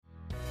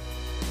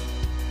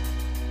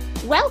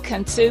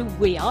Welcome to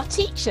We Are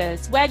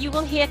Teachers, where you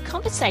will hear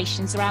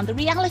conversations around the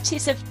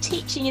realities of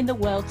teaching in the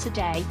world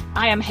today.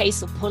 I am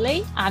Hazel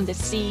Pulley. I'm the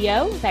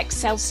CEO of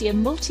Excelsior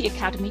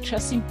Multi-Academy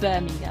Trust in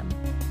Birmingham.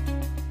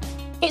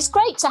 It's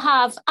great to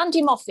have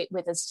Andy Moffat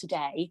with us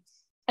today.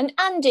 And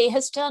Andy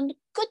has done a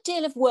good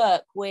deal of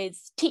work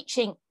with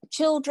teaching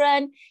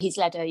children. He's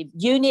led a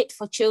unit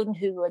for children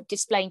who are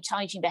displaying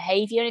challenging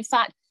behaviour. In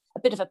fact, a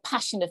bit of a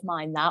passion of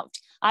mine that.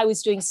 I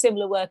was doing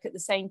similar work at the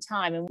same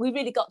time, and we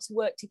really got to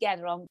work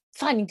together on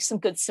finding some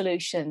good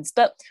solutions.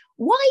 But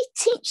why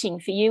teaching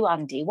for you,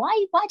 Andy?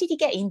 Why did you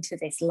get into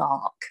this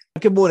lark?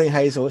 Good morning,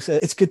 Hazel.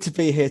 It's good to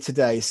be here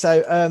today.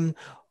 So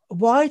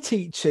why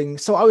teaching?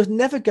 So I was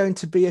never going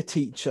to be a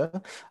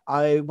teacher.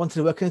 I wanted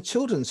to work in a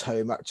children's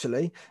home,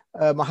 actually.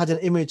 I had an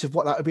image of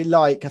what that would be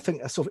like. I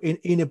think a sort of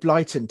Enid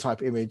Blyton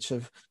type image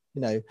of,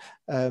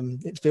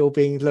 it's all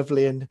being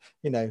lovely and,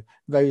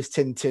 rose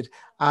tinted.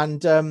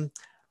 And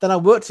then I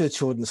worked in a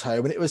children's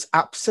home and it was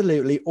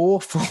absolutely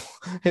awful.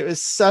 It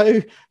was so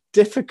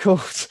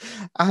difficult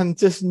and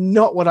just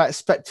not what I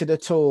expected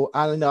at all.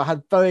 And I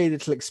had very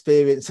little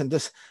experience and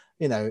just,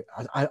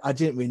 I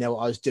didn't really know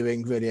what I was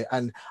doing really.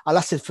 And I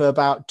lasted for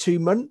about 2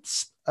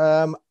 months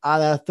and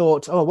I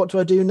thought, what do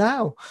I do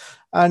now?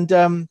 And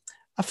a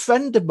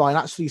friend of mine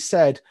actually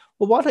said,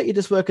 well, why don't you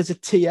just work as a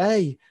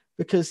TA?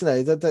 Because,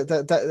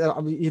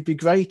 you'd be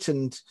great.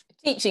 And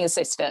Teaching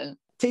assistant,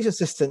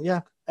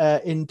 yeah.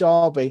 In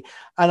Derby.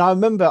 And I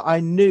remember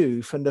I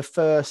knew from the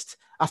first,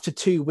 after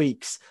 2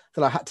 weeks,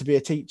 that I had to be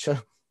a teacher.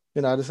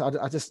 I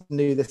just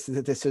knew this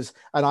was,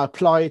 and I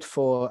applied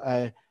for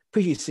a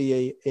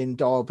PGCE in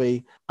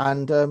Derby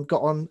and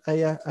got on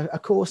a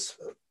course,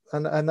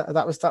 and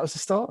that was the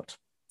start.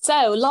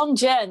 So long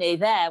journey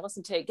there,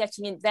 wasn't it?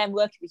 Getting in, then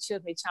working with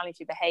children with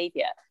challenging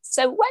behaviour.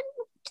 So when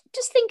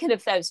just thinking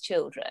of those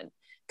children,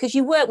 because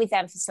you work with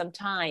them for some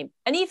time,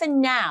 and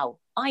even now,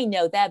 I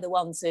know they're the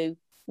ones who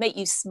make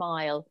you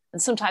smile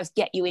and sometimes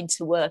get you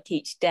into work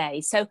each day.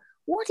 So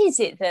what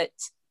is it that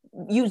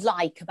you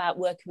like about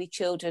working with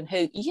children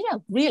who,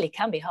 really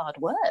can be hard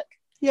work?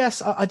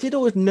 Yes, I did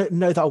always know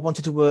that I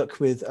wanted to work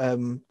with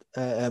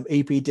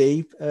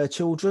EBD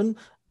children.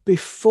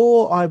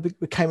 Before I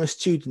became a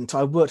student,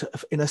 I worked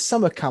in a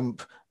summer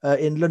camp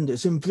in London. It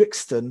was in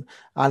Brixton,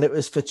 and it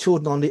was for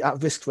children on the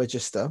at-risk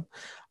register.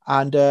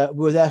 And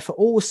we were there for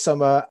all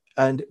summer,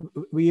 and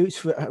we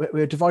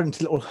were divided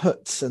into little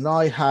huts, and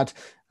I had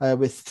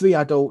with 3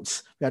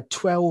 adults, we had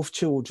 12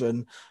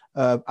 children,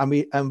 and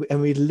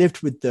we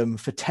lived with them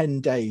for 10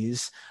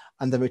 days.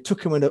 And then we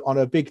took them on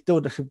a big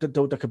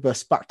double-decker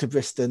bus back to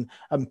Bristol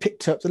and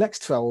picked up the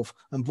next 12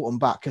 and brought them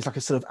back. It's like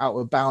a sort of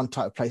outward bound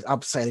type of place,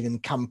 abseiling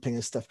and camping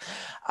and stuff.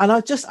 And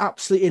I just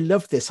absolutely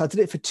loved this. I did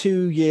it for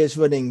 2 years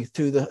running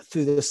through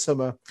the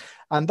summer.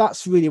 And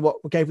that's really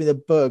what gave me the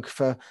bug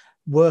for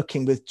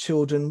working with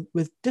children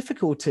with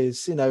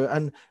difficulties,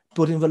 and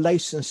building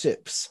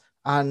relationships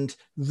and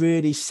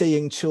really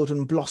seeing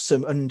children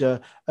blossom under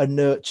a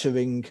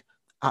nurturing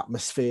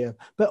atmosphere.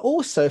 But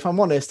also, if I'm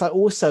honest, I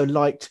also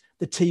liked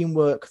the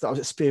teamwork that I was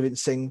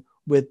experiencing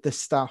with the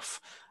staff.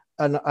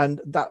 And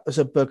that was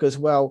a bug as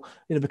well,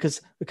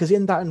 because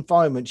in that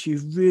environment, you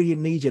really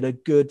needed a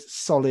good,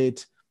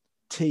 solid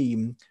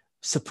team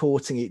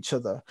supporting each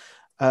other.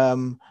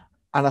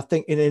 And I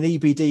think in an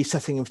EBD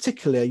setting in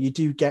particular, you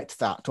do get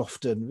that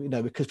often,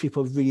 because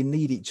people really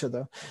need each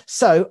other.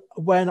 So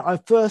when I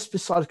first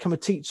decided to become a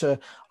teacher,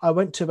 I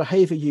went to a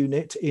behaviour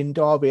unit in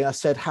Derby and I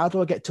said, how do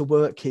I get to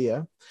work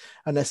here?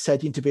 And they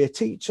said, you need to be a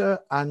teacher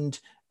and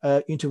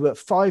you need to work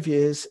 5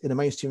 years in a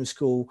mainstream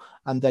school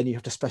and then you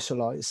have to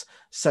specialise.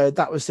 So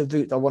that was the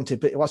route I wanted,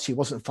 but it actually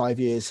wasn't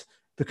 5 years.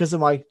 Because of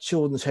my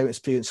children's home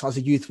experience, I was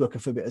a youth worker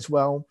for a bit as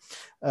well.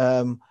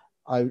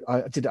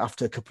 I did it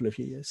after a couple of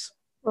years.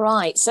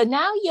 Right. So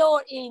now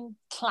you're in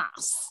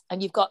class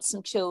and you've got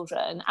some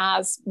children,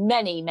 as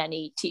many,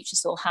 many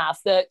teachers will have,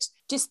 that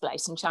display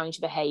some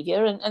challenging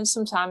behaviour. And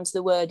sometimes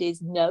the word is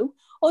no.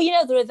 Or,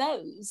 there are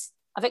those,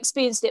 I've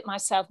experienced it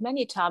myself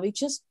many times, who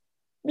just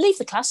leave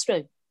the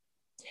classroom.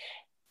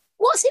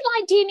 What's it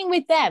like dealing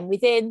with them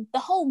within the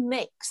whole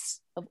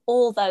mix of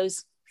all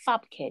those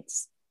fab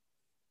kids?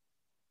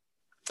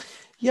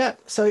 Yeah,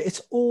 so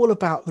it's all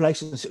about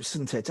relationships,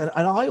 isn't it? And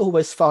I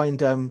always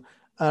find... and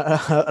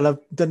I've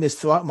done this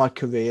throughout my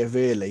career,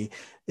 really.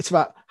 It's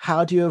about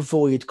how do you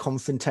avoid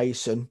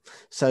confrontation?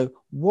 So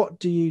what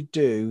do you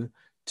do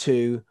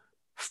to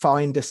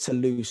find a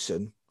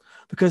solution?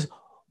 Because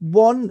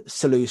one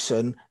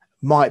solution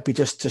might be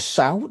just to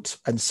shout,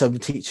 and some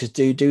teachers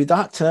do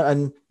that.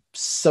 And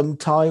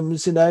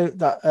sometimes,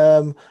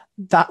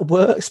 that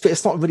works, but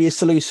it's not really a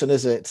solution,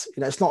 is it?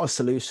 It's not a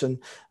solution.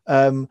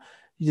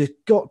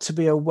 You've got to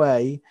be a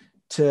way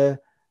to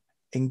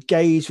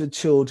engage with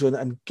children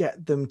and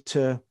get them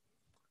to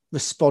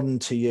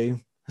respond to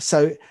you.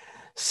 So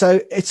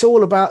it's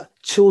all about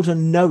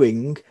children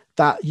knowing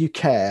that you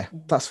care.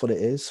 That's what it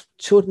is.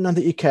 Children know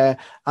that you care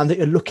and that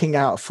you're looking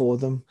out for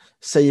them.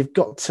 So you've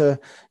got to,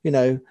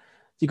 you've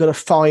got to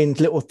find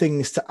little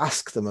things to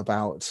ask them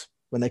about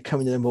when they come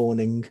in the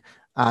morning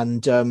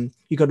and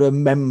you got to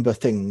remember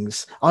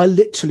things. I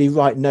literally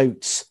write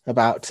notes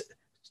about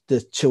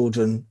the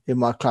children in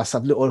my class. I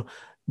have little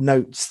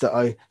notes that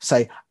I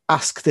say,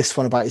 ask this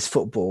one about his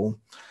football,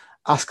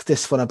 ask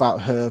this one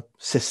about her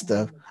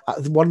sister.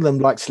 One of them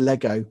likes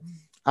Lego.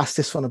 Ask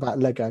this one about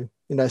Lego.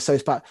 You know, so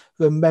it's about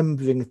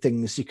remembering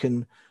things you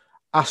can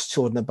ask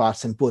children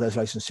about and build those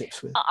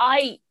relationships with.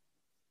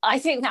 I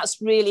think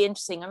that's really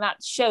interesting, and that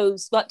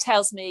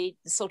tells me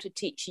the sort of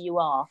teacher you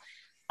are,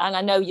 and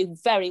I know you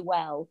very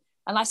well,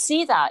 and I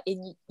see that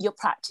in your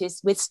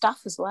practice with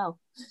staff as well.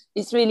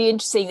 It's really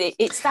interesting.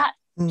 It's that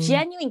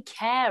genuine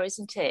care,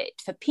 isn't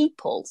it, for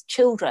people,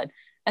 children,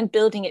 and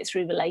building it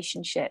through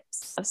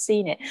relationships. I've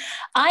seen it.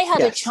 I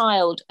had a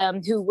child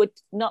who would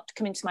not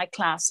come into my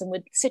class and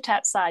would sit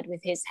outside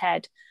with his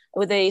head,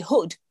 with the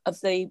hood of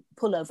the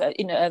pullover,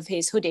 of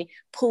his hoodie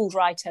pulled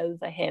right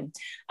over him.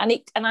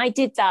 And I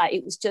did that.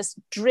 It was just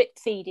drip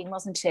feeding,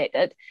 wasn't it?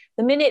 At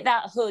the minute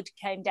that hood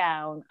came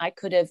down, I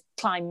could have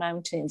climbed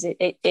mountains.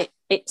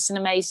 It's an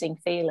amazing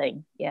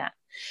feeling. Yeah.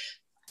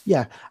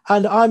 Yeah,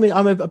 and I mean,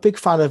 I'm a big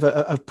fan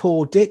of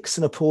Paul Dix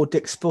and a Paul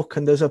Dix book,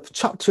 and there's a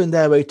chapter in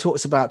there where he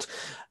talks about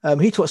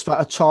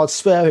a child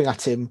swearing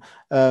at him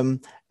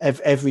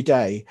every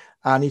day,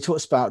 and he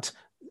talks about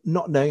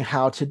not knowing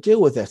how to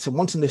deal with it and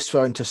wanting this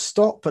swearing to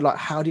stop, but like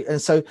how do you,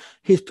 and so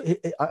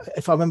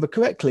if I remember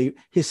correctly,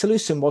 his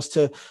solution was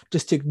to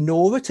just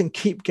ignore it and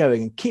keep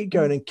going and keep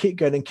going and keep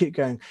going and keep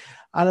going,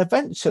 and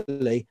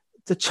eventually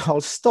the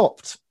child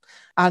stopped.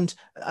 And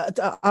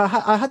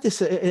I had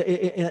this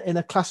in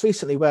a class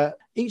recently where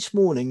each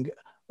morning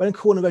when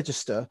calling a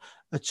register,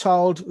 a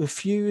child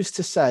refused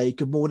to say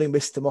good morning,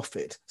 Mr.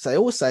 Moffat. So they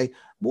all say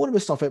morning,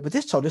 Mr. Moffat, but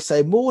this child just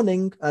say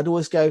morning. I'd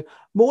always go,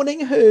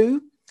 morning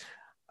who?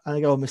 And I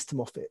go, oh, Mr.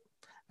 Moffat.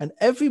 And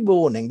every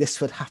morning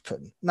this would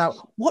happen.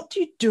 Now, what do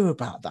you do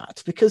about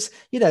that? Because,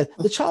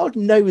 the child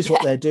knows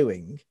what they're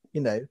doing.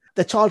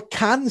 The child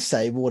can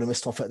say morning,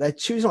 Mr. Moffat. They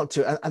choose not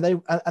to,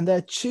 and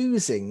they're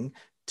choosing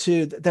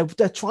to,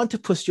 they're trying to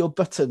push your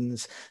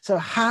buttons. So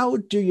how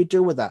do you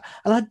deal with that?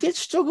 And I did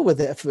struggle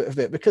with it for a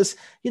bit because,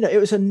 it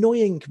was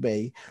annoying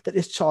me that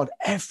this child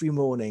every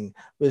morning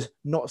was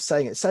not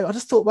saying it. So I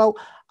just thought, well,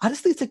 I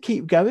just need to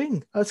keep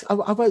going.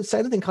 I won't say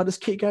anything. I'll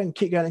just keep going,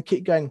 keep going and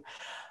keep going.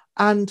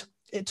 And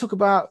it took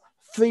about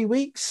 3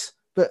 weeks,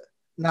 but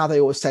now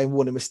they always say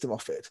morning, Mr.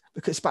 Moffat,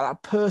 because it's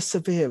about that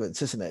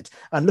perseverance, isn't it?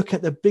 And looking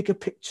at the bigger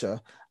picture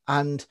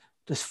and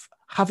just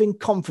having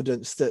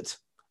confidence that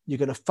you're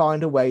going to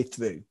find a way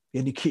through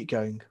and you keep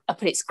going. Oh,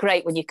 but it's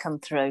great when you come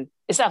through.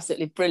 It's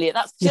absolutely brilliant.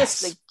 That's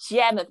just the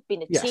gem of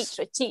being a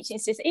teacher, a teaching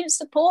assistant, even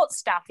support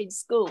staff in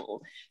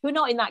school who are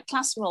not in that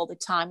classroom all the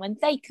time, when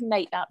they can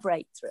make that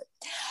breakthrough.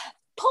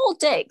 Paul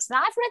Dix, now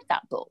I've read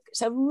that book.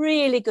 It's a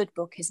really good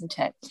book, isn't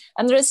it?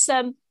 And there are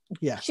some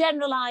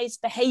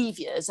generalized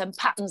behaviors and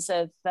patterns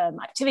of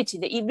activity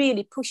that he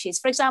really pushes.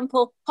 For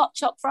example, Hot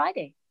Shop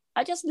Friday.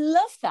 I just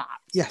love that.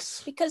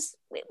 Yes. Because,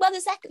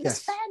 there's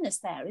fairness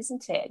there,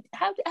 isn't it?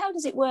 How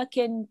does it work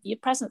in your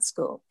present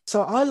school?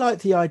 So I like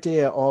the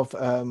idea of,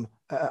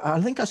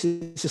 I think actually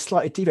it's just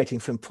slightly deviating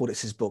from Paul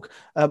Dix's book.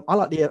 I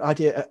like the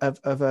idea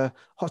of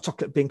hot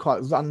chocolate being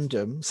quite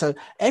random. So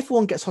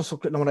everyone gets hot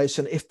chocolate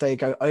nomination if they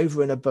go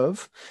over and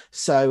above.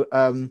 So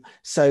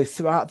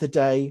throughout the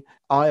day,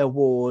 I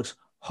award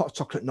hot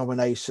chocolate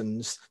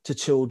nominations to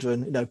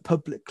children,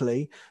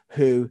 publicly,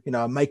 who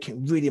are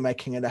really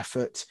making an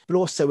effort, but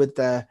also with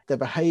their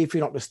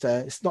behaviour, not just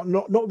it's not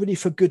really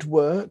for good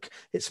work,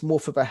 it's more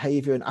for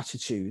behaviour and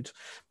attitude.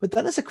 But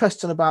then there's a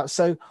question about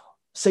so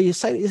you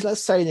say,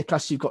 let's say in a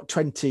class you've got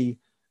 20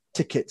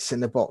 tickets in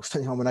the box,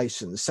 20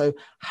 nominations. So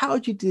how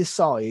do you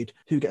decide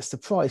who gets the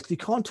prize?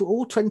 Because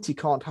all 20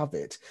 can't have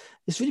it.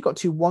 It's really got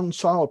to be one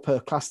child per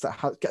class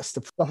that gets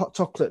the hot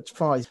chocolate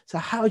prize. So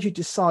how do you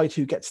decide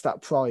who gets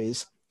that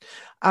prize?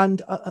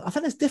 And I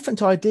think there's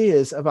different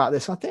ideas about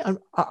this. I think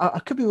I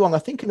could be wrong. I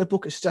think in the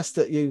book it suggests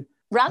that you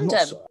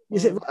random.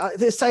 Is it?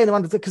 They're saying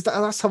random because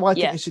that's how I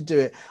think you should do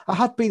it. I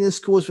have been in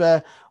schools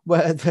where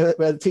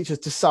the teachers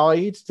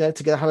decide to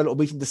have a little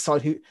meeting,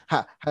 decide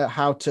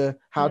how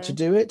to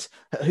do it,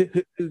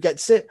 who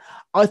gets it.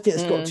 I think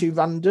it's got to be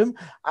random,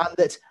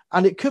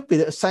 and it could be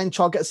that the same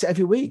child gets it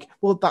every week.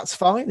 Well, that's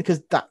fine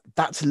because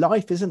that's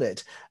life, isn't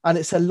it? And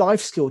it's a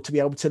life skill to be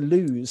able to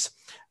lose,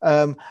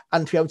 and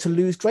to be able to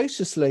lose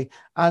graciously.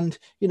 And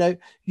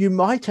you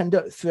might end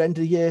up through the end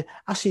of the year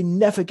actually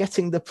never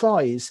getting the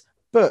prize,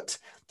 but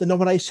the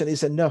nomination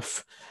is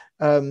enough,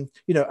 and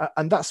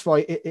that's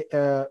why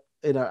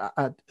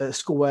at a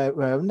school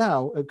where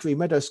now at Green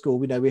Meadow School,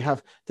 we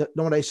have the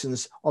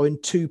nominations are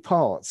in two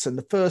parts, and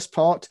the first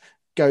part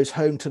goes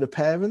home to the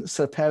parents,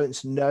 so the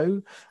parents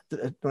know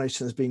that the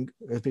nomination has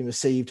been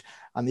received,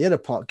 and the other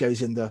part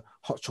goes in the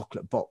hot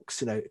chocolate box,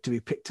 to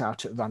be picked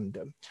out at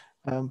random.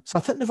 So I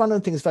think the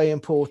random thing is very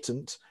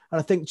important, and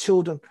I think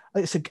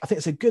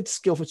it's a good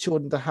skill for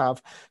children to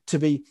have, to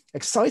be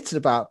excited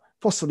about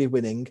possibly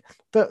winning,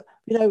 but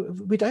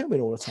we don't win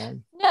all the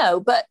time.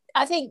 No, but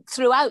I think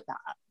throughout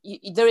that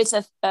there is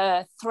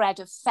a thread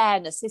of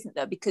fairness, isn't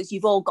there? Because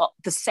you've all got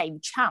the same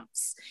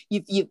chance.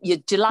 You're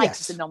delighted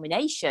with the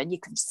nomination. You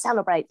can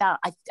celebrate that.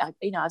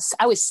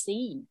 I was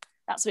seen.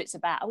 That's what it's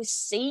about. I was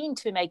seen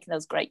to be making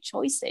those great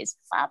choices.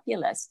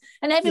 Fabulous.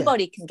 And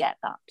everybody can get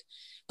that.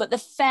 But the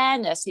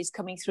fairness is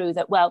coming through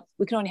that, well,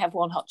 we can only have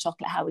one hot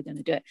chocolate. How are we going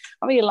to do it?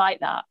 I really like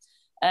that.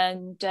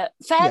 And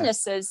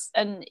fairness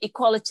and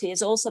equality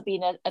has also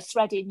been a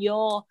thread in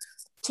your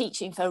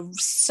teaching for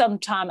some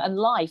time and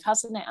life,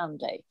 hasn't it,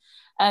 Andy?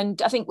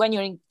 And I think when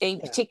you're in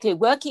particularly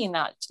working in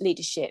that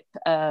leadership,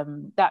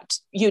 that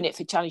unit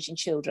for challenging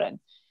children,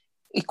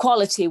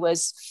 equality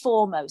was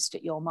foremost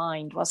at your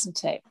mind,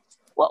 wasn't it?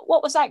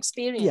 What was that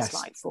experience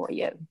like for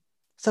you?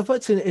 So I've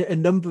worked in a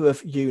number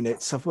of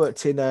units. I've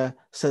worked in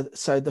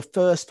so the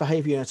first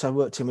behaviour unit I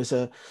worked in was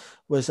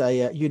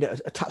a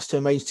unit attached to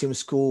a mainstream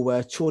school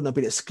where children had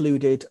been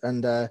excluded,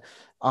 and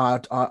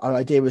our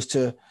idea was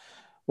to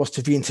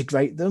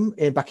reintegrate them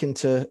back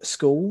into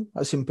school. I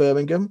was in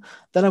Birmingham.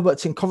 Then I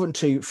worked in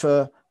Coventry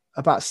for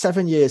about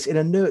 7 years in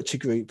a nurture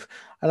group,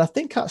 and I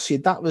think actually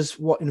that was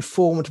what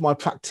informed my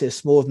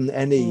practice more than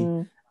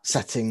any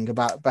setting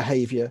about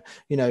behaviour.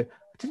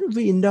 I didn't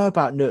really know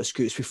about nurture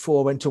groups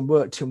before I went and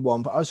worked in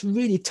one, but I was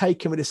really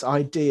taken with this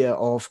idea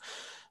of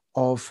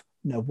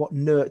what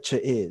nurture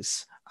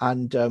is,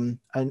 and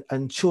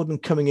children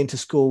coming into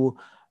school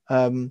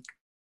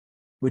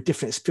with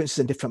different experiences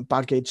and different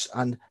baggage,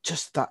 and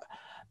just that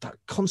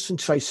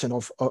concentration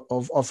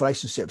of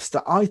relationships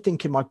that I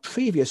think in my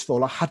previous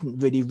role I hadn't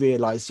really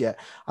realised yet.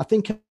 I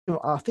think in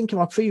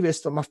my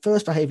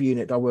first behaviour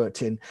unit I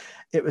worked in,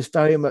 it was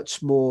very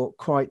much more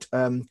quite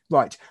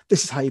right.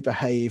 This is how you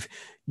behave.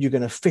 You're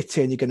going to fit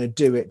in. You're going to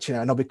do it. And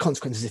there'll be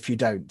consequences if you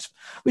don't.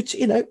 Which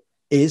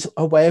is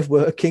a way of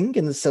working,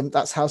 and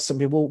that's how some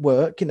people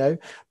work.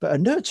 But a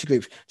nurture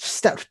group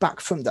stepped back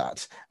from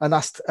that and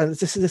asked. And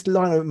this is this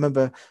line I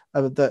remember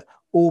that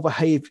all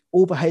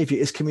behaviour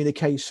is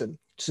communication.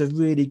 It's a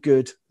really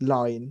good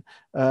line.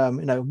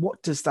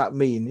 What does that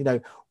mean?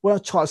 When a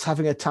child's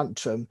having a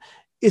tantrum,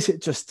 is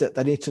it just that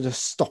they need to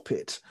just stop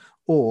it?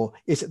 Or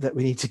is it that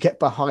we need to get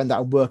behind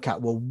that and work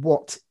out, well,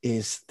 what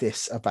is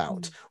this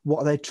about? What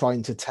are they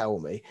trying to tell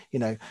me?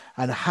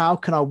 And how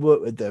can I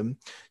work with them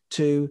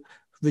to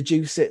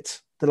reduce the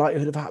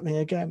likelihood of happening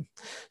again?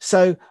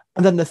 So,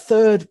 and then the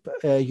third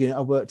unit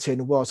I worked in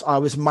I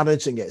was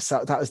managing it.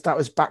 So that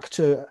was back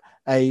to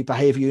a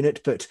behaviour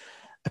unit, but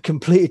a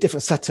completely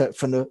different setup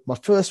from my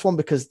first one,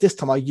 because this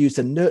time I used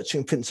the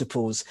nurturing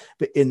principles,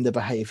 but in the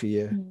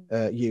behaviour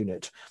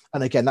unit.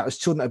 And again, that was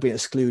children that had been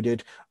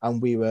excluded,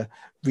 and we were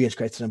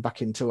reintegrating them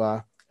back into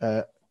our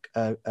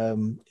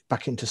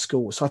back into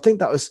school. So I think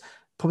that was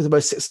probably the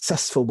most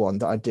successful one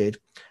that I did,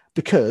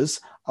 because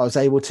I was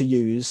able to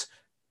use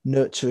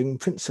nurturing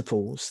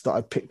principles that I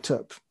picked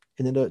up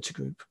in the nurture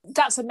group.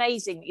 That's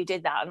amazing that you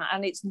did that,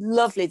 and it's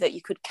lovely that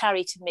you could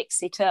carry to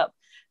mix it up.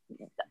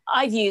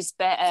 I've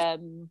used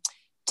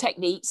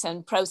techniques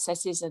and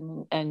processes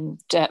and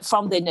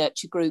from the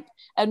nurture group,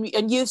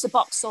 and use the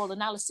box stall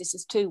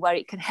analysis too, where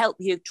it can help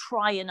you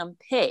try and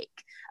unpick,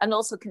 and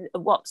also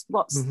what's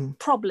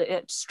probably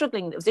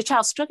the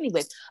child struggling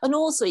with, and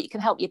also it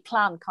can help you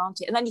plan, can't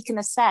it? And then you can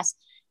assess,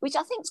 which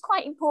I think is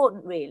quite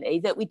important, really,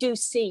 that we do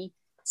see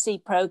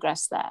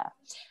progress there.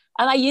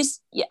 And I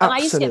used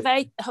to get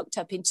very hooked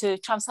up into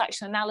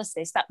transaction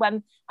analysis, that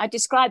when I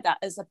describe that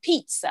as a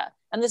pizza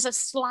and there's a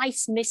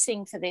slice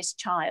missing for this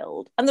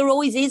child, and there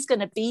always is going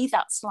to be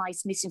that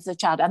slice missing for the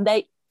child, and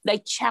they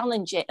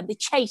challenge it and they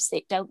chase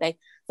it, don't they?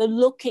 They're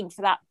looking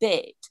for that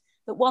bit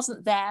that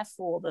wasn't there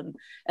for them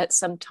at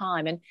some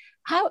time. And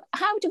how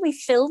do we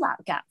fill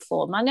that gap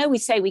for them? I know we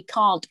say we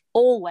can't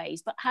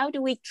always, but how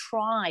do we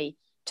try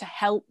to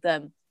help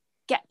them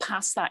get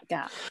past that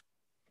gap?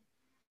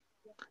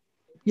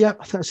 Yeah,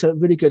 I think that's a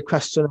really good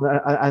question,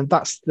 and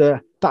that's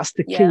the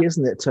key,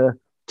 isn't it, to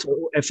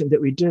everything that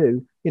we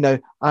do,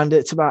 and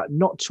it's about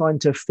not trying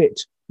to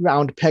fit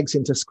round pegs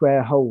into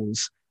square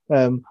holes.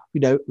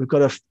 We've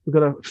got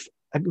to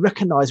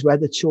recognize where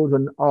the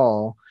children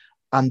are,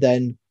 and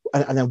then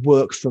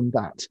work from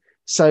that.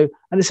 So,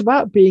 and it's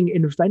about being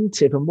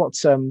inventive. And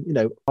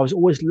I was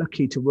always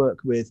lucky to work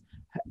with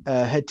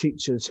head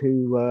teachers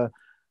who were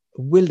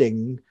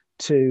willing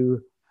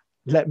to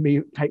let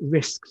me take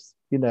risks.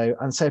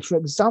 And so, for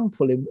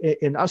example,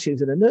 in actually it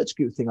was in a nurture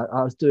group thing.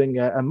 I was doing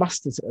a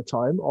master's at the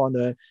time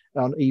on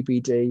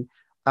EBD,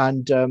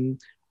 and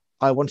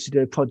I wanted to do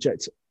a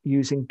project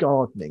using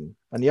gardening.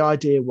 And the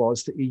idea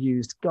was that you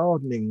used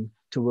gardening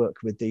to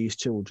work with these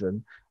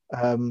children,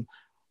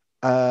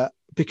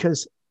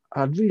 because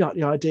I really like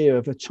the idea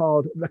of a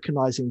child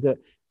recognizing that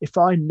if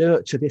I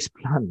nurture this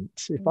plant,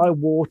 if I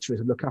water it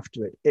and look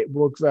after it, it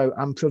will grow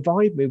and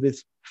provide me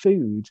with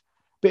food.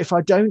 But if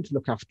I don't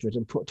look after it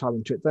and put time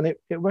into it, then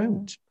it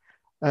won't.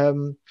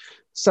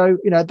 So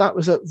that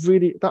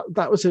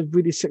was a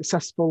really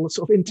successful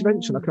sort of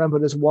intervention. I can remember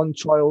there's one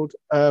child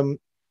who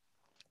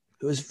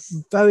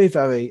was very,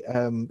 very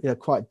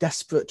quite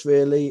desperate,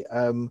 really,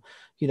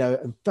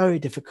 very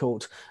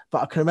difficult.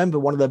 But I can remember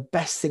one of the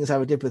best things I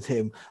ever did with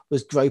him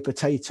was grow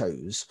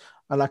potatoes.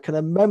 And I can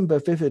remember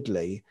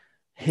vividly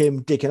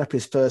him digging up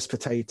his first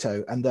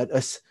potato and then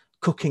us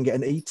cooking it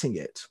and eating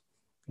it,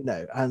 you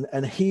know,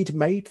 and he'd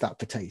made that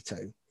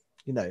potato,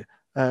 you know.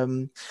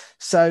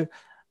 So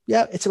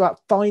yeah, it's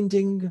about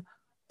finding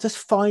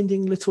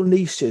little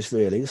niches,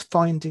 really, just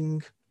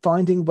finding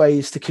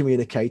ways to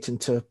communicate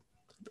and to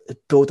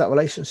build that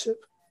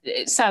relationship.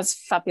 It sounds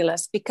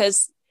fabulous,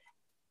 because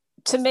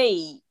to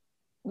me,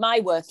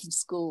 my work in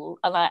school,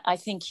 and I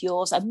think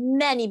yours and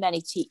many,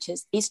 many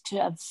teachers, is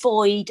to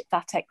avoid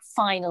that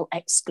final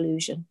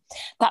exclusion.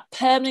 That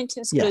permanent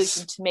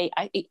exclusion, to me,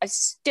 it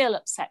still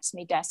upsets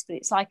me desperately.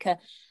 It's like a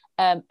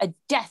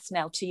death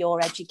knell to your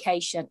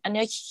education and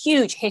a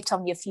huge hit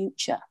on your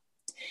future.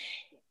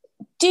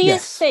 Do you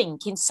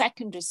think in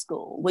secondary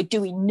school we're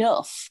doing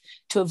enough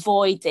to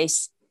avoid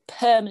this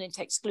permanent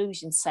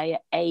exclusion, say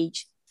at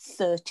age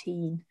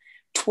 13,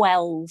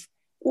 12,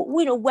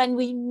 you know, when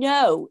we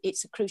know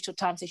it's a crucial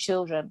time for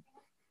children?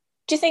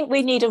 Do you think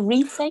we need a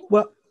rethink?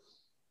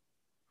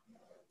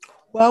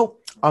 Well,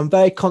 I'm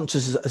very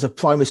conscious as a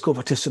primary school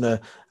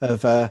practitioner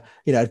of,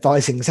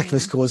 advising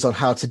secondary schools on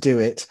how to do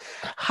it.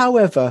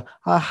 However,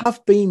 I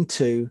have been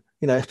to,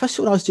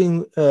 especially when I was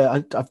doing,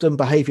 I've done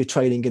behaviour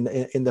training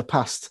in the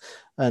past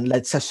and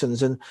led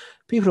sessions, and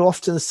people have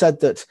often said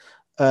that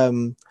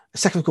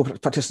secondary school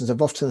practitioners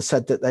have often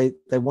said that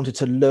they wanted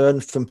to learn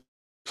from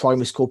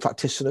primary school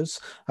practitioners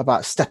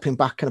about stepping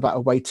back and about a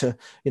way to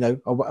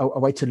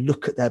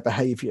look at their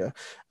behaviour,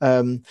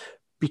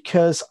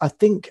 because I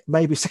think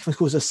maybe secondary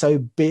schools are so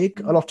big,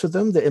 a lot of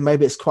them, that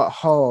maybe it's quite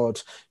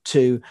hard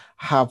to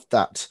have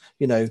that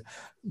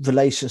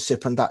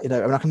relationship, and that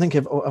and I can think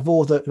of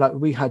all the, like,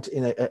 we had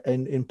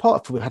in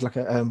Parkford, we had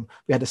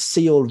we had a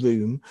SEAL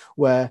room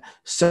where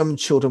some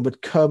children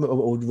would come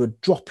or would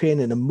drop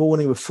in the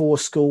morning before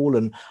school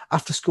and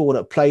after school and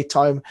at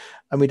playtime,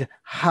 and we'd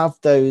have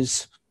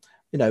those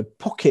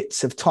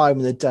pockets of time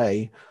in the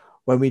day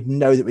when we'd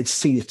know that we'd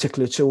see these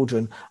particular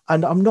children.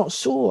 And I'm not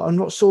sure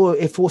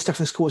if all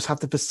secondary schools have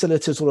the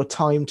facilities or the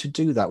time to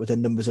do that with the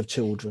numbers of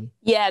children.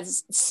 Yeah,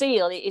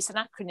 SEAL is an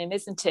acronym,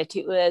 isn't it?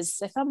 It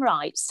was, if I'm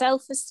right,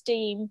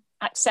 self-esteem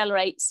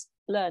accelerates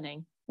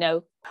learning.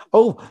 No.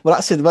 Oh, well,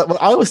 that's it. Well,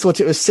 I always thought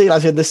it was SEAL,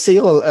 as in the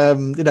SEAL,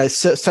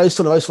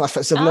 social and emotional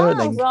aspects of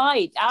learning.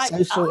 Right.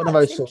 Social and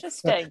emotional.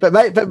 Interesting. But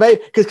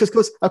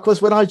because of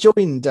course, when I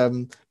joined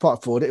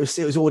Parkford, it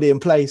was already in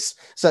place,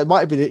 so it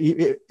might be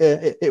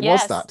it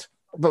was that.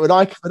 But when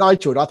I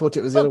joined, I thought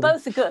it was. Well,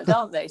 both are good,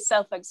 aren't they?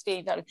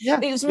 Self-esteem. Yeah,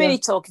 it was really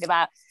talking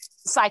about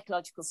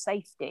psychological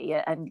safety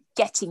and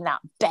getting that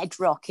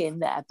bedrock in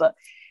there. But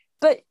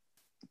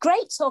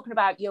great talking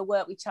about your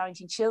work with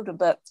challenging children,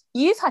 but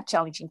you've had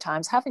challenging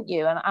times, haven't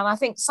you? And I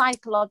think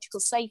psychological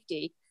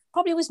safety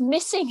probably was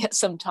missing at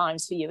some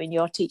times for you in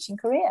your teaching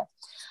career.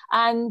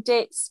 And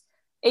it's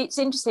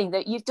interesting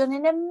that you've done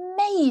an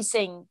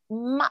amazing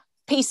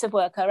piece of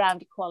work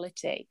around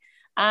equality,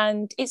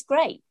 and it's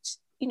great.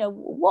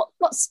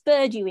 What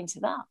spurred you into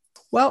that?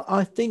 Well,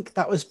 I think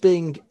that was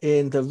being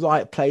in the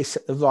right place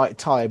at the right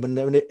time,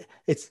 and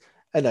it's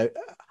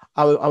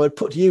I would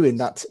put you in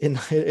that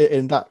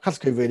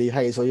category, really,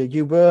 Hazel.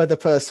 You were the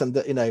person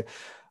that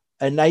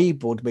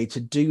enabled me to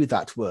do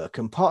that work,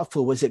 and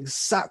Parkfield was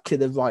exactly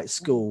the right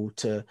school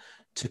to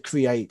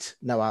create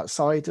No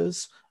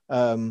Outsiders,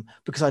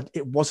 because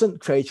it wasn't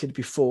created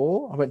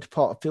before I went to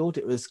Parkfield.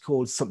 It was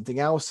called something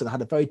else and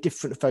had a very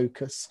different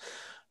focus.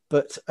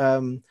 But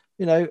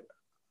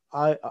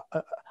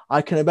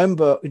I can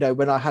remember,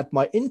 when I had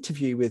my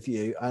interview with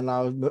you, and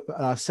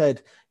I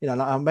said,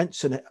 I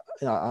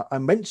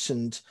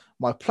mentioned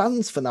my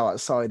plans for No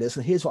Outsiders,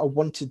 and here's what I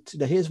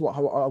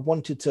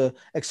wanted to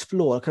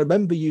explore. I can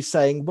remember you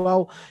saying,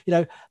 well,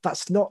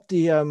 that's not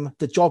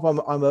the job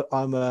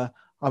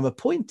I'm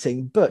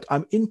appointing, but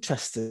I'm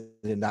interested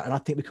in that, and I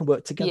think we can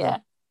work together. Yeah.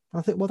 And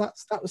I think, well,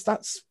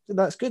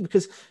 that's good,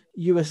 because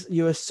you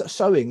were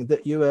showing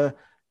that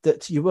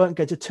you weren't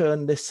going to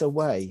turn this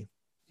away.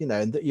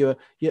 And that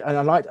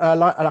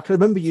I can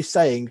remember you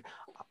saying,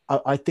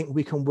 I think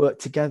we can work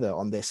together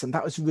on this. And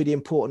that was really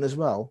important as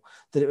well,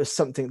 that it was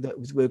something that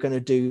we were going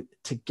to do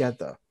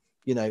together.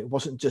 It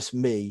wasn't just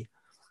me.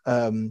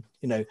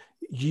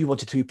 You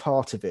wanted to be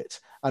part of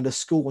it, and the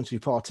school wanted to be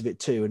part of it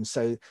too. And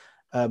so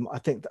I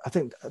think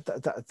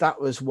that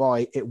was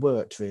why it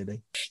worked,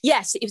 really.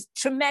 Yes, it was a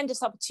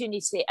tremendous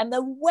opportunity. And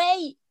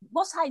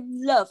what I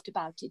loved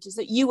about it is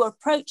that you were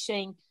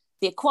approaching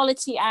the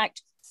Equality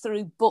Act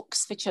through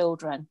books for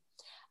children.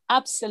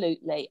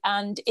 Absolutely.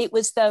 And it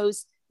was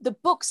the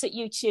books that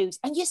you choose,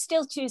 and you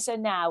still choose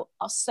them now,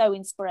 are so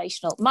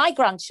inspirational. My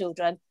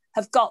grandchildren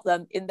have got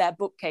them in their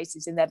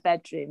bookcases in their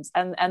bedrooms,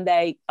 and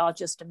they are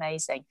just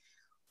amazing.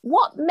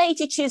 What made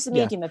you choose the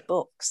medium of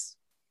books?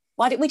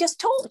 Why didn't we just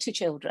talk to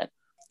children?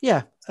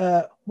 Yeah,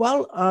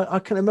 well, I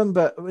can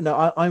remember,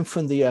 I'm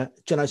from the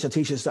generation of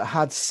teachers that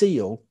had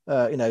SEAL.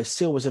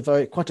 SEAL was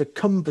quite a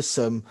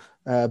cumbersome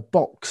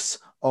box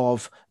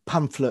of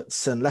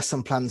pamphlets and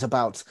lesson plans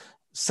about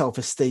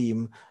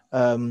self-esteem.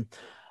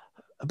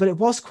 but it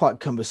was quite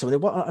cumbersome. I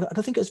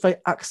don't think it was very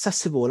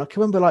accessible. And I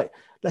can remember like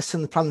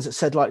lesson plans that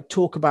said like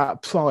talk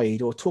about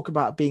pride or talk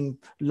about being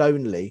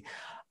lonely.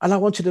 And I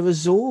wanted a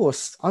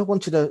resource. I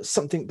wanted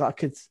something that I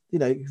could,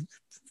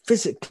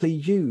 physically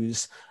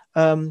use.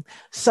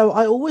 So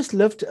I always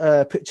loved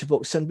picture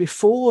books. And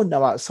before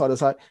No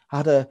Outsiders, I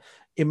had a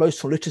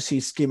emotional literacy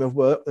scheme of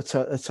work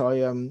that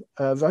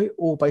I wrote,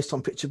 all based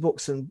on picture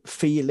books and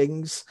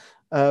feelings.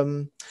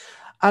 And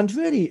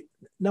really,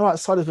 No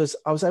Outsiders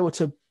I was able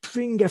to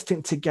bring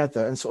everything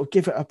together and sort of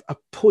give it a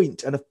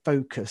point and a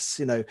focus,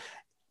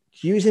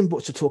 using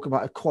books to talk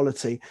about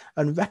equality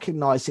and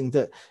recognizing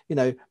that,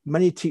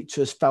 many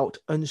teachers felt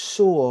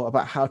unsure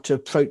about how to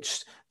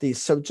approach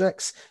these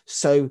subjects.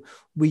 So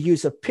we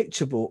use a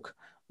picture book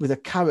with a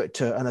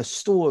character and a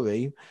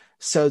story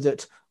so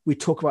that we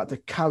talk about the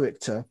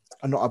character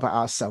and not about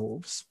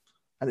ourselves.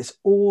 And it's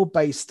all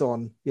based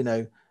on,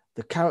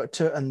 the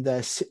character and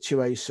their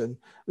situation,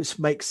 which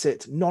makes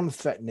it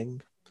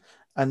non-threatening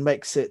and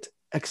makes it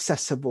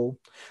accessible.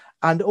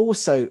 And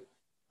also,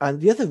 and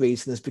the other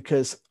reason is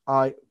because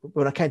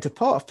when I came to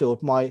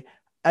Partfield, my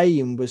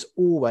aim was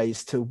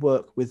always to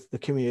work with the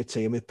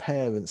community and with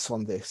parents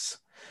on this.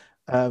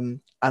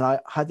 And I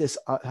had this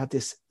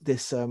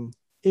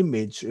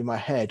image in my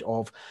head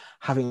of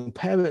having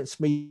parents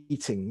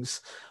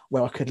meetings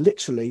where I could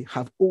literally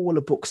have all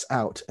the books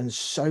out and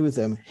show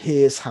them,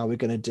 here's how we're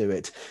going to do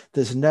it.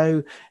 There's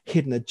no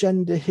hidden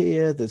agenda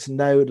here. There's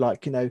no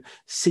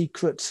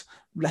secret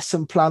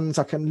lesson plans.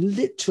 I can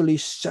literally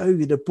show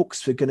you the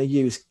books we're going to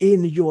use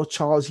in your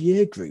child's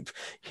year group.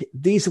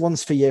 These are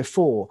ones for year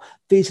 4.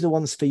 These are the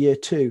ones for year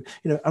 2,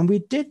 and we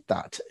did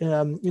that,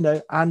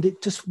 and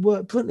it just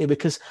worked brilliantly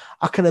because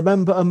I can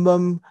remember a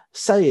mum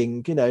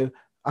saying,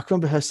 I can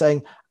remember her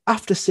saying,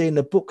 after seeing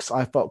the books,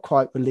 I felt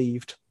quite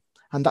relieved.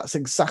 And that's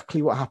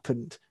exactly what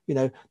happened.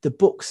 The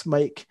books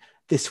make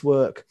this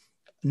work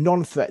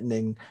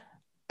non-threatening,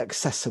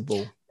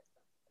 accessible.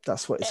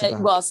 That's what it's about.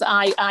 It was.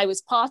 I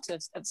was part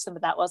of some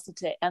of that,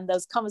 wasn't it? And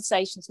those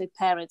conversations with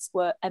parents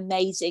were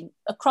amazing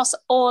across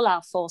all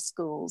our 4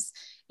 schools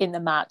in the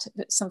MAT.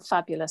 Some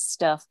fabulous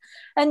stuff.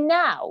 And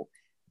now,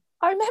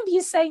 I remember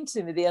you saying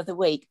to me the other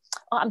week,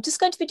 I'm just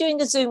going to be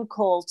doing a Zoom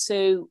call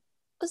to,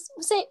 was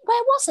it,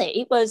 where was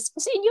it? Was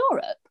it in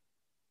Europe?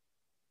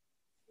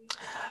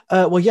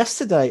 Well,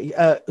 yesterday,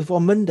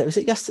 on Monday, was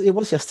it yesterday? It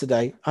was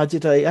yesterday. I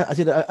did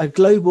a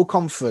global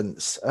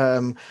conference.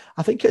 I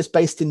think it was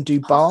based in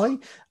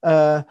Dubai.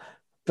 That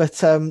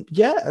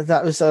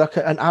was like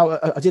an hour.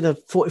 I did a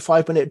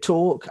 45-minute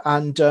talk,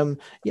 and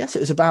yes, it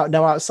was about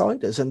No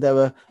Outsiders, and there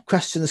were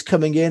questions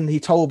coming in. He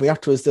told me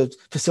afterwards, the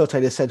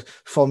facilitator said,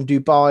 from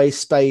Dubai,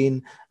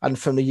 Spain, and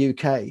from the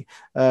UK.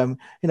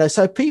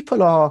 So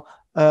people are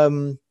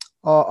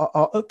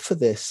up for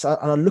this and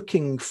are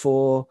looking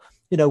for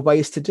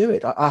ways to do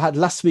it.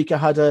 Last week I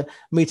had a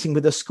meeting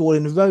with a school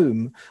in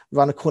Rome,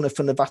 around the corner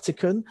from the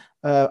Vatican,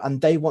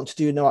 and they want to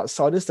do No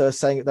Outsiders. They're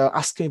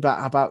asking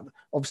about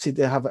obviously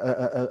they have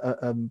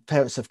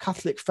parents of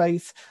Catholic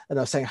faith, and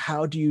they're saying,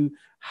 how do you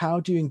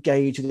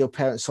engage with your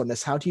parents on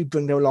this? How do you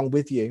bring them along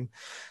with you?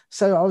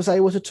 So I was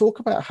able to talk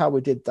about how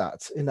we did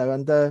that,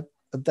 and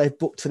they've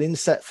booked an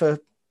inset for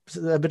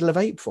the middle of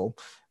April.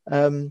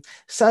 I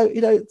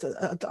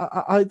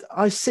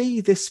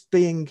see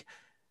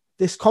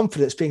this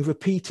confidence being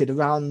repeated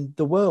around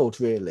the world,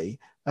 really,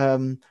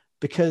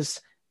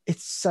 because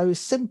it's so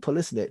simple,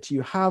 isn't it?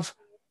 You have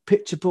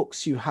picture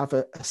books, you have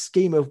a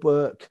scheme of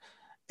work.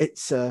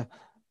 It's a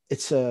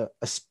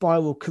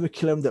spiral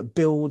curriculum that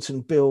builds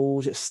and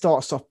builds. It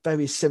starts off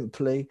very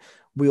simply.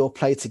 We all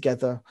play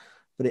together,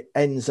 but it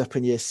ends up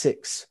in year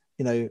 6,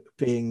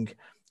 being,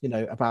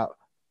 about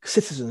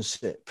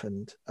citizenship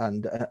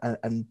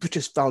and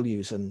British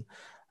values and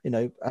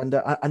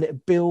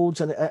it builds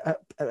and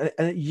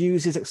it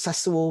uses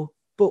accessible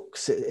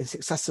books. It's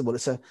accessible.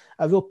 It's a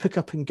real pick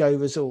up and go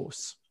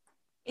resource.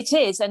 It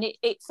is, and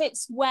it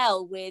fits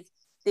well with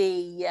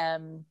the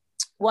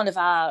one of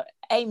our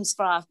aims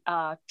for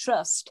our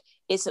trust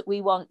is that we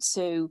want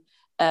to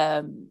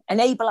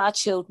enable our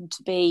children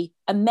to be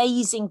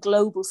amazing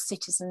global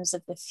citizens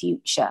of the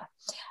future.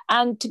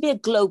 And to be a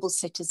global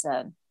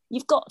citizen,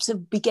 you've got to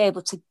be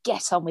able to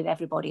get on with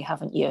everybody,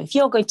 haven't you? If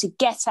you're going to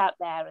get out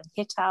there and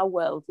hit our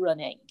world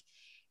running,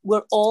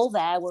 we're all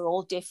there, we're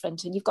all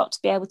different, and you've got to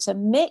be able to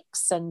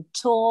mix and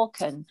talk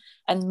and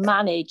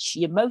manage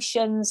your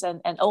emotions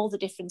and all the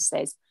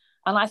differences.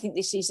 And I think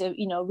this is a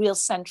real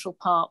central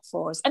part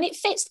for us. And it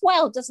fits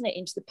well, doesn't it,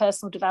 into the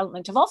personal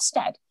development of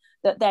Ofsted,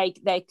 that they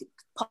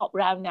pop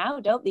round now,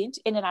 don't they,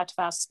 in and out of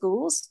our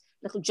schools.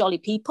 Little jolly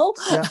people.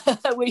 Yeah.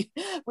 we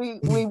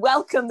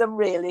welcome them,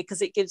 really,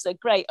 because it gives a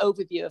great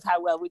overview of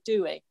how well we're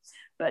doing.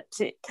 But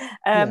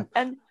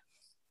and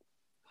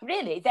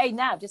really, they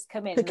now just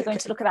come in and they're going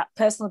to look at that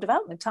personal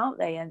development, aren't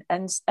they? And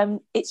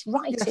it's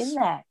right in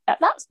there.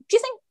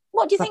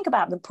 What do you think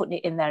about them putting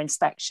it in their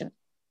inspection?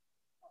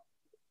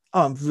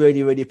 I'm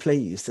really, really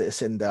pleased that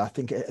it's in there. I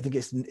think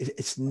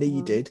it's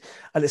needed,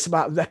 and it's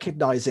about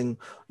recognizing,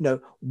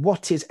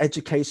 what is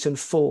education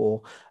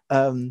for.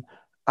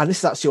 and this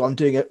is actually what I'm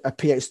doing a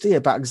PhD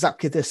about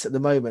exactly this at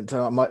the moment.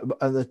 I'm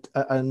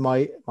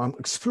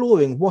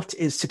exploring what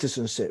is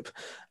citizenship,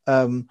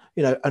 and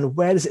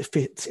where does it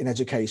fit in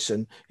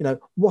education?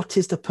 What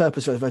is the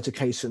purpose of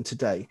education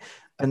today?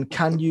 And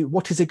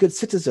what is a good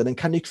citizen? And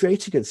can you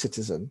create a good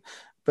citizen?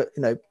 But,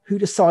 who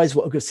decides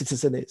what a good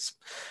citizen is?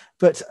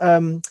 But,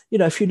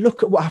 if you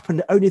look at what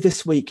happened only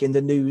this week in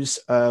the news,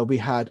 we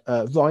had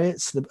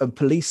riots and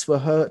police were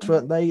hurt,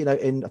 weren't they? I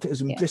think it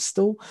was in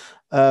Bristol.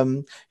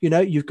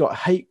 You've got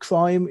hate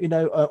crime,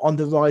 on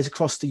the rise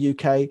across the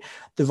UK,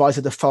 the rise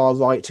of the far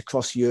right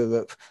across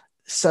Europe.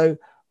 So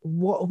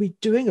what are we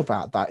doing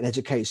about that in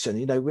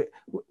education?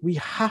 We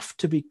have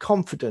to be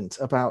confident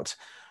about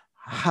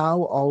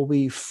how are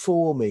we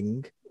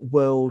forming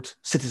world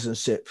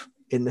citizenship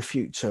in the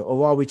future,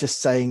 or are we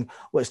just saying,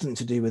 well, it's nothing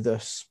to do with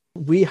us?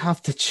 We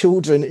have the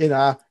children in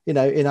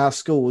our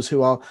schools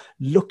who are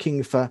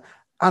looking for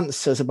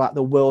answers about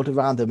the world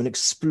around them and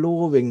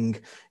exploring,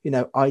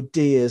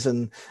 ideas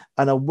and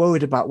are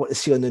worried about what they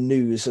see on the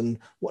news and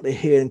what they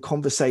hear in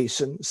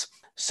conversations.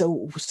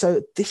 So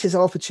this is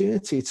our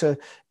opportunity to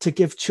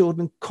give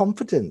children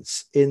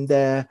confidence in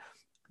their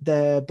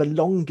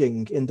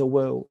belonging in the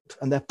world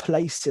and their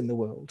place in the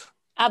world.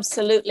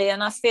 Absolutely.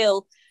 And I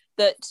feel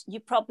that you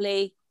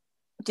probably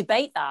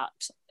debate that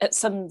at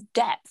some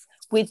depth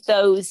with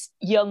those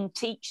young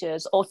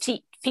teachers or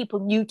people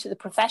new to the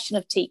profession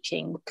of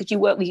teaching, because you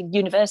work with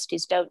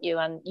universities, don't you?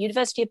 And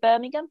University of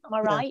Birmingham, am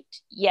I right?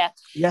 Yeah.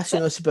 Yes,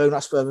 University of Birmingham,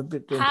 that's where I've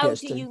been doing How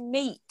PhD. do you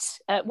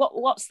meet?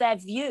 What's their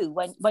view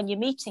when you're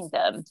meeting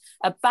them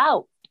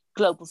about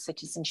global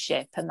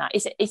citizenship and that?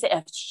 Is it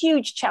a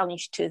huge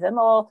challenge to them,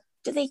 or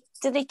do they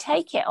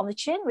take it on the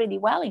chin really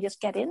well and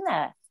just get in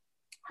there?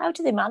 How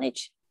do they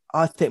manage?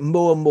 I think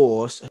more and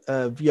more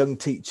young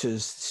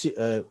teachers,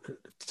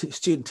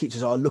 student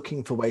teachers are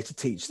looking for ways to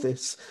teach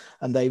this,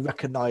 and they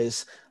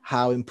recognise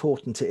how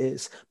important it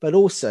is. But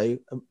also,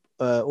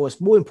 or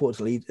more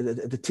importantly,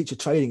 the teacher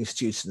training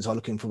institutions are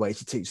looking for ways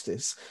to teach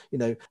this.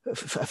 A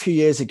few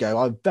years ago,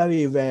 I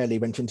very rarely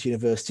went into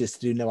universities to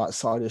do no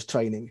outsiders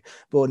training.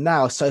 But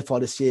now, so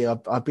far this year,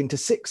 I've been to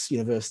 6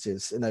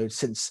 universities,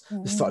 since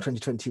the start of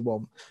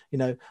 2021,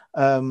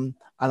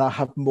 and I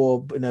have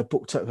more,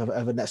 booked up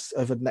over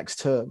the next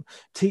term.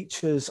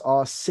 Teachers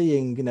are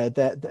seeing,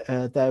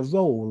 their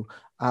role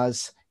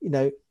as,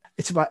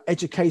 it's about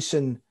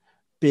education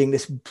being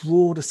this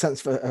broader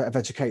sense of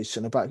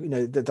education, about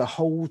the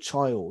whole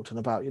child, and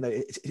about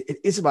it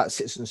is about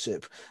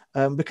citizenship,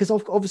 because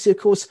obviously, of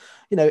course,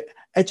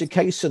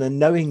 education and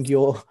knowing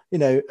your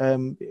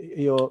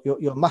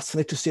maths and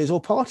literacy is all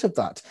part of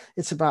that.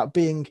 It's about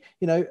being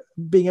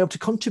able to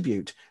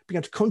contribute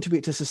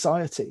to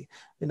society,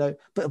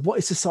 but what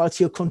is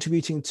society you're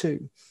contributing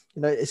to?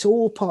 It's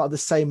all part of the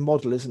same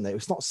model, isn't it?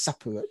 It's not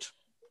separate.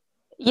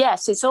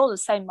 Yes, it's all the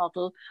same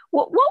model.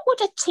 What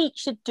would a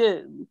teacher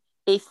do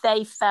if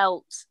they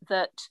felt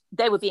that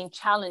they were being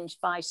challenged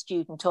by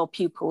student or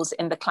pupils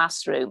in the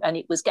classroom and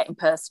it was getting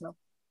personal?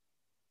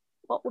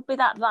 What would be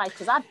that like?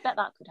 Because I bet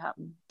that could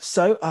happen.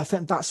 So I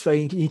think that's where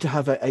you need to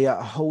have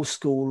a whole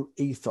school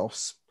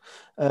ethos.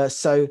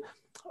 So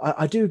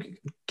I do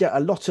get a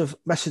lot of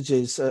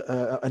messages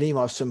and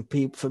emails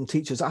from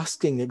teachers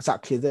asking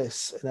exactly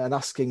this, and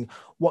asking,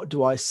 what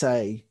do I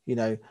say?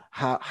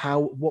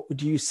 What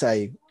would you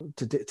say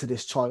to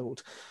this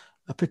child?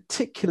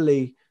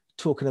 Particularly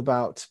talking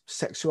about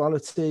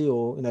sexuality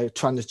or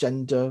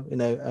transgender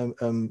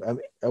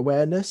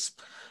awareness,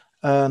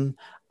 and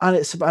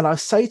I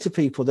say to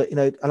people that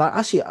and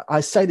I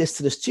say this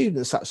to the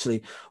students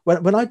actually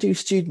when I do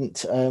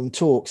student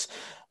talks.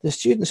 The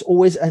students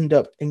always end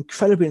up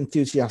incredibly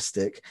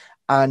enthusiastic,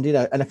 and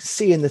and I can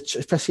see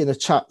especially in the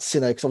chats,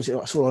 because obviously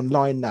it's all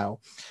online now,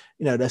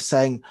 they're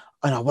saying,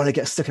 and I want to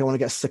get stuck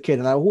in.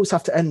 And I always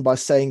have to end by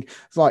saying,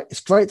 right, it's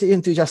great that you're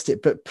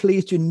enthusiastic, but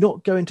please do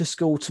not go into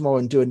school tomorrow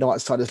and do a no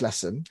outsiders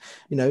lesson.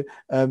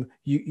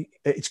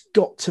 It's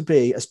got to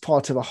be as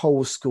part of a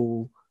whole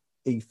school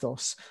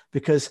ethos,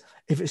 because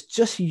if it's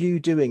just you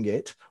doing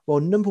it,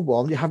 well, number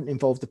one, you haven't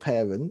involved the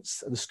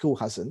parents, and the school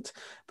hasn't.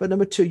 But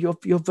number two,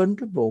 you're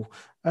vulnerable,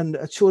 and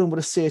children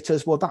would see it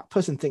as, well, that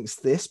person thinks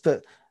this,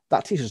 but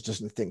that teacher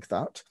doesn't think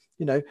that.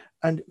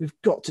 And we've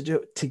got to do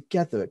it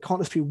together. It can't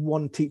just be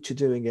one teacher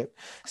doing it.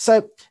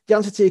 So the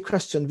answer to your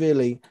question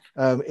really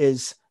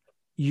is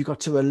you got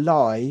to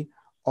rely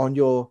on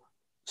your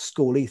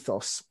school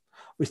ethos,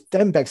 which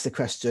then begs the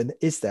question,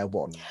 is there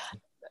one?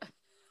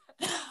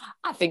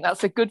 I think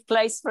that's a good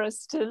place for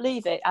us to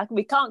leave it.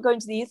 We can't go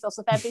into the ethos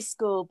of every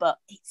school, but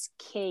it's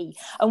key.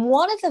 And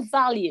one of the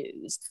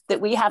values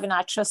that we have in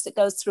our trust that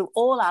goes through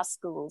all our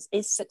schools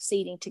is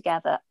succeeding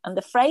together. And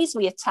the phrase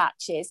we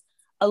attach is,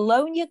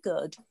 alone you're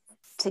good,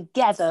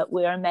 together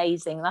we're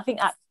amazing. And I think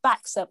that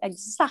backs up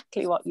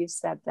exactly what you've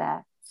said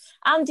there.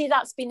 Andy,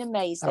 that's been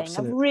amazing.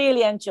 Absolutely. I've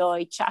really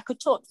enjoyed chat. I could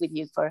talk with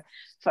you for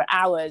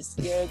hours.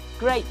 You're a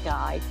great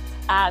guy.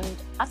 And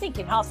I think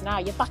in half an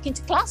hour you're back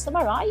into class, am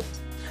I right?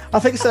 I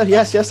think so,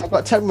 yes. I've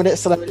got 10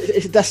 minutes and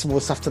it's a decimal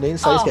this afternoon,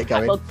 so let's get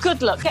going. Well,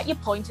 good luck. Get your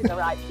point in the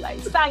right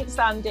place. Thanks,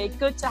 Andy.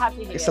 Good to have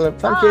you here. Excellent.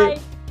 Thank you.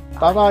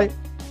 Bye-bye.